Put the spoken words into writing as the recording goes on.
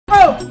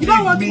You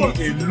don't want what?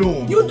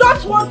 Alone. You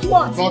don't want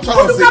what? No,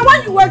 Uduka,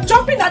 when you were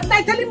jumping at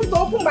night telling me to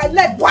open my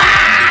leg,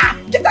 wah!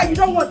 Think that you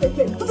don't want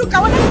again.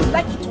 Uduka, whether you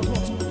like it or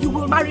not, you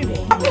will marry me.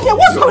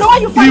 What's going on? Why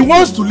you fighting? He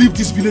wants to leave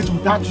this village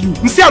without you.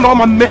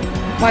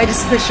 By the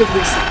special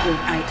grace of God,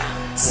 I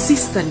am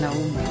Sister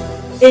Naomi,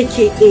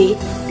 aka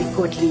the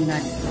Godly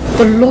Nanny.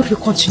 The Lord will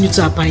continue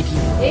to abide in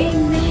you.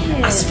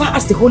 Amen. As far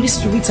as the Holy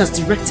Spirit has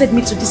directed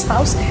me to this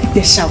house,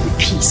 there shall be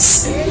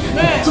peace.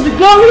 Amen. To the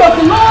glory of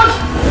the Lord,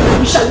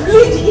 we shall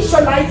lead the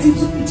Israelites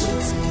into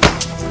Egypt.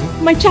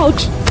 My child.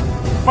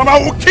 Mama, I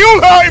will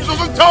kill her if she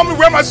doesn't tell me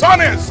where my son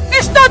is.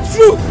 It's not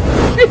true.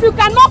 If you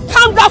cannot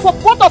calm down for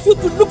both of you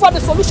to look for the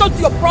solution to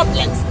your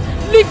problems,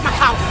 leave my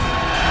house.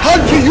 How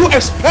do you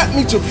expect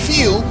me to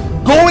feel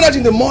going out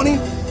in the morning,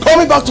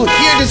 coming back to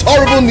hear this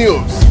horrible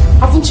news?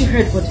 Haven't you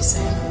heard what he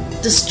said?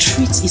 The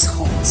street is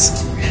hot.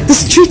 The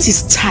street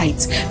is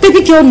tight.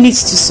 Baby girl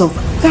needs to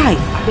survive. Guy,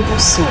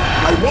 so.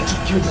 I want to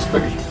kill this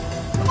baby.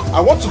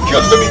 I want to kill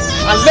the baby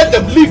and let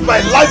them live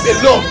my life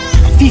alone.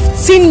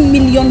 15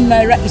 million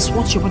naira is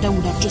what your mother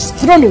would have just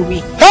thrown away.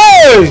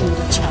 Hey!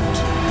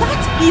 That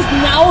is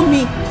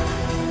Naomi.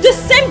 The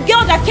same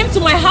girl that came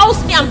to my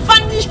house and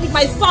vanished with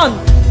my son.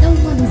 That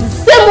woman is the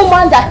same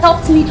woman that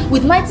helped me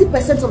with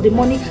 90% of the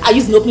money I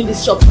used in opening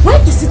this shop. Why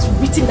is it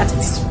written that it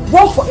is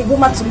wrong for a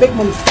woman to make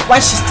money while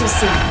she's still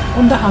single?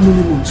 Under how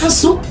many months? And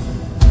so,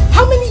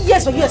 how many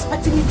years were you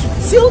expecting me to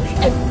till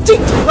and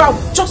dig the ground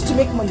just to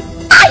make money?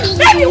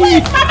 Baby,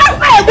 wait! Mama,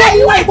 wait!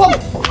 Baby, what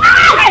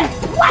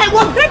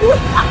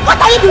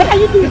are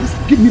you doing?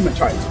 Give me my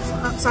child.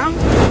 Sam?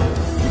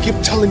 You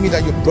keep telling me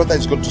that your brother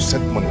is going to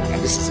send money,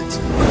 and this is it.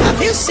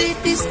 Have you seen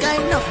this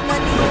kind of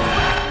money?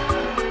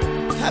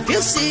 Have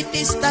you seen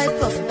this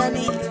type of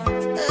money?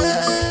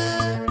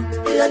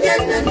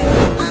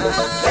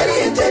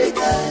 Very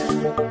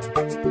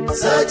angelical,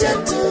 so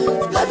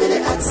gentle, lovely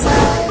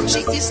outside. She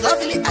is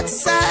lovely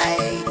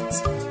outside.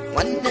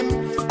 One them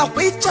a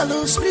wait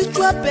chalo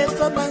spiritual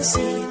performance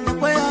in the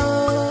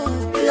world.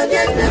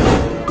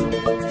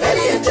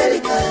 Very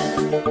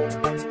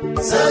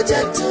angelical, so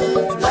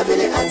gentle,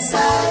 lovely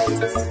outside.